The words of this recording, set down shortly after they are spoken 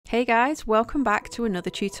Hey guys, welcome back to another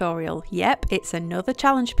tutorial. Yep, it's another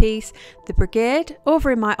challenge piece. The Brigade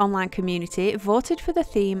over in my online community voted for the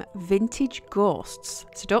theme Vintage Ghosts.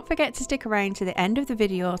 So don't forget to stick around to the end of the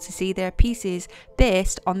video to see their pieces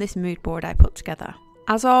based on this mood board I put together.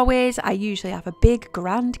 As always, I usually have a big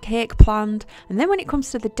grand cake planned, and then when it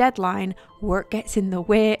comes to the deadline, work gets in the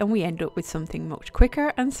way and we end up with something much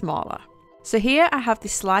quicker and smaller. So here I have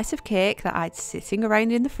this slice of cake that I'd sitting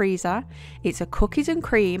around in the freezer. It's a cookies and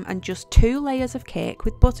cream and just 2 layers of cake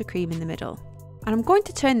with buttercream in the middle. And I'm going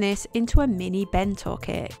to turn this into a mini bento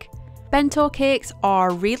cake. Bento cakes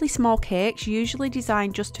are really small cakes, usually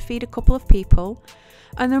designed just to feed a couple of people,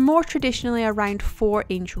 and they're more traditionally around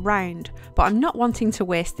 4-inch round, but I'm not wanting to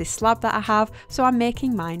waste this slab that I have, so I'm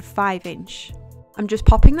making mine 5-inch. I'm just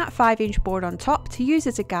popping that 5-inch board on top to use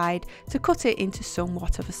as a guide to cut it into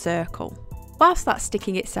somewhat of a circle. Whilst that's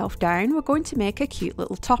sticking itself down, we're going to make a cute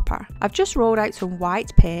little topper. I've just rolled out some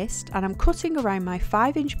white paste and I'm cutting around my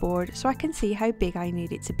 5-inch board so I can see how big I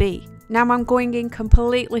need it to be. Now I'm going in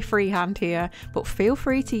completely freehand here, but feel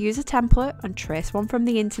free to use a template and trace one from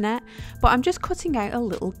the internet, but I'm just cutting out a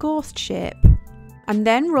little ghost shape. I'm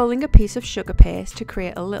then rolling a piece of sugar paste to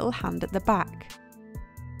create a little hand at the back.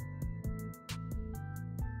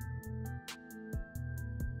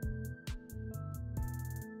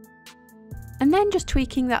 And then just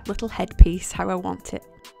tweaking that little headpiece how I want it.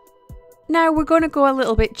 Now we're going to go a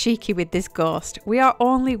little bit cheeky with this ghost. We are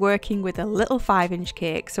only working with a little 5-inch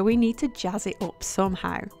cake, so we need to jazz it up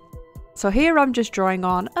somehow. So here I'm just drawing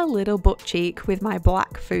on a little butt cheek with my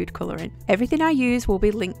black food colouring. Everything I use will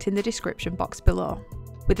be linked in the description box below.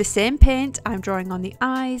 With the same paint, I'm drawing on the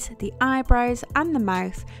eyes, the eyebrows and the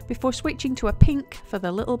mouth before switching to a pink for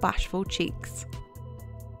the little bashful cheeks.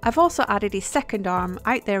 I've also added his second arm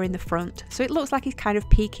out there in the front, so it looks like he's kind of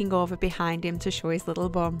peeking over behind him to show his little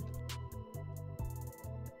bum.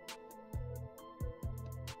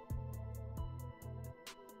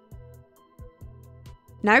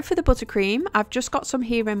 Now for the buttercream, I've just got some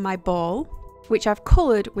here in my bowl, which I've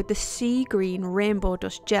coloured with the sea green rainbow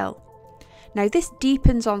dust gel. Now this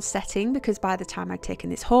deepens on setting because by the time I'd taken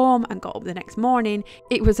this home and got up the next morning,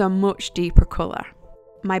 it was a much deeper colour.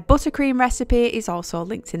 My buttercream recipe is also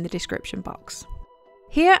linked in the description box.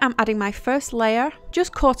 Here I'm adding my first layer,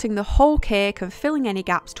 just coating the whole cake and filling any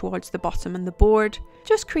gaps towards the bottom and the board,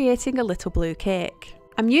 just creating a little blue cake.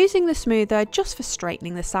 I'm using the smoother just for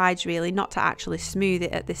straightening the sides really, not to actually smooth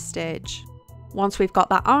it at this stage. Once we've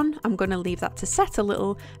got that on, I'm going to leave that to set a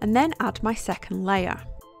little and then add my second layer.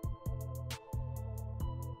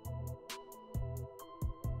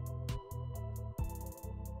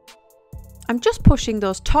 I'm just pushing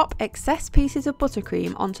those top excess pieces of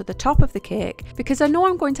buttercream onto the top of the cake because I know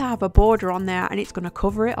I'm going to have a border on there and it's going to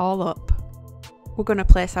cover it all up. We're going to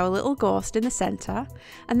place our little ghost in the centre,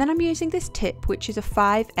 and then I'm using this tip, which is a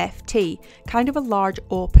 5FT, kind of a large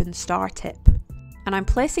open star tip. And I'm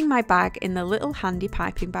placing my bag in the little handy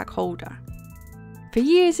piping bag holder. For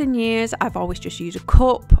years and years I've always just used a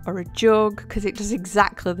cup or a jug because it does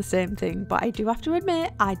exactly the same thing, but I do have to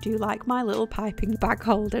admit I do like my little piping bag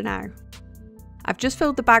holder now. I've just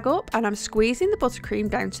filled the bag up and I'm squeezing the buttercream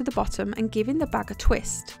down to the bottom and giving the bag a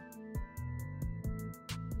twist.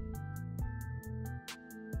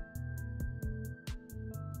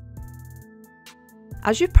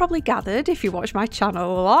 As you've probably gathered if you watch my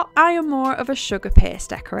channel a lot, I am more of a sugar paste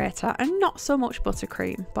decorator and not so much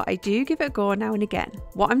buttercream, but I do give it a go now and again.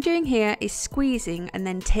 What I'm doing here is squeezing and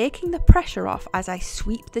then taking the pressure off as I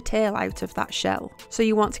sweep the tail out of that shell. So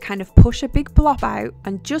you want to kind of push a big blob out,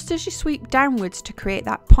 and just as you sweep downwards to create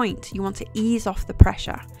that point, you want to ease off the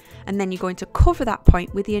pressure, and then you're going to cover that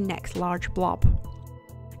point with your next large blob.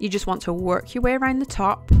 You just want to work your way around the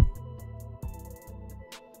top,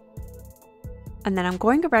 and then I'm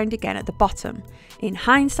going around again at the bottom. In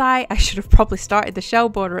hindsight, I should have probably started the shell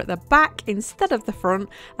border at the back instead of the front,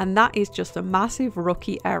 and that is just a massive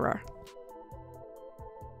rookie error.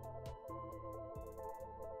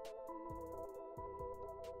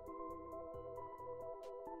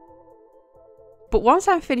 But once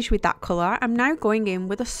I'm finished with that colour, I'm now going in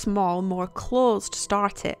with a small, more closed star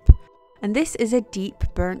tip, and this is a deep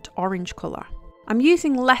burnt orange colour. I'm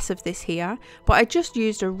using less of this here, but I just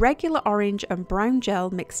used a regular orange and brown gel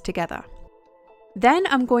mixed together. Then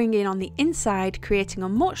I'm going in on the inside, creating a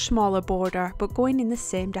much smaller border, but going in the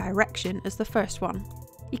same direction as the first one.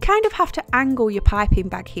 You kind of have to angle your piping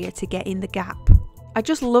bag here to get in the gap. I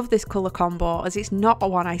just love this colour combo as it's not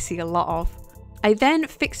one I see a lot of. I then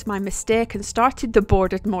fixed my mistake and started the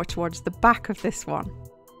border more towards the back of this one.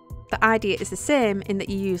 The idea is the same in that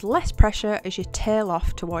you use less pressure as you tail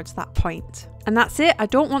off towards that point. And that's it. I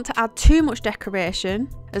don't want to add too much decoration,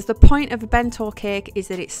 as the point of a bento cake is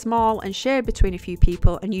that it's small and shared between a few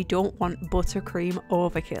people and you don't want buttercream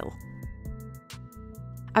overkill.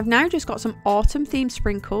 I've now just got some autumn themed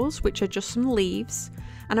sprinkles, which are just some leaves,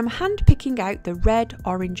 and I'm hand picking out the red,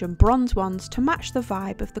 orange and bronze ones to match the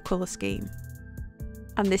vibe of the colour scheme.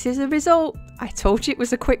 And this is the result. I told you it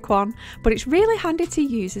was a quick one, but it's really handy to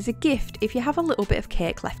use as a gift if you have a little bit of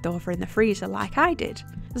cake left over in the freezer like I did.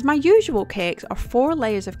 As my usual cakes are 4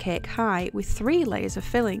 layers of cake high with 3 layers of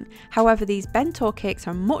filling. However, these bento cakes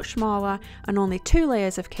are much smaller and only 2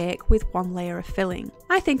 layers of cake with 1 layer of filling.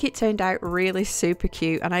 I think it turned out really super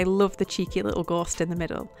cute and I love the cheeky little ghost in the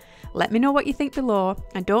middle. Let me know what you think below,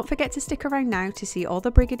 and don't forget to stick around now to see all the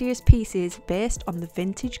Brigadier's pieces based on the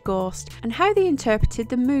vintage ghost and how they interpreted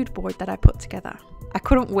the mood board that I put together. I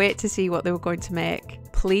couldn't wait to see what they were going to make.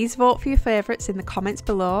 Please vote for your favourites in the comments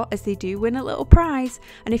below, as they do win a little prize,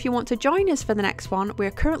 and if you want to join us for the next one, we're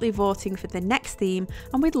currently voting for the next theme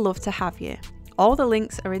and we'd love to have you. All the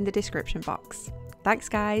links are in the description box. Thanks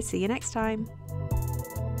guys, see you next time.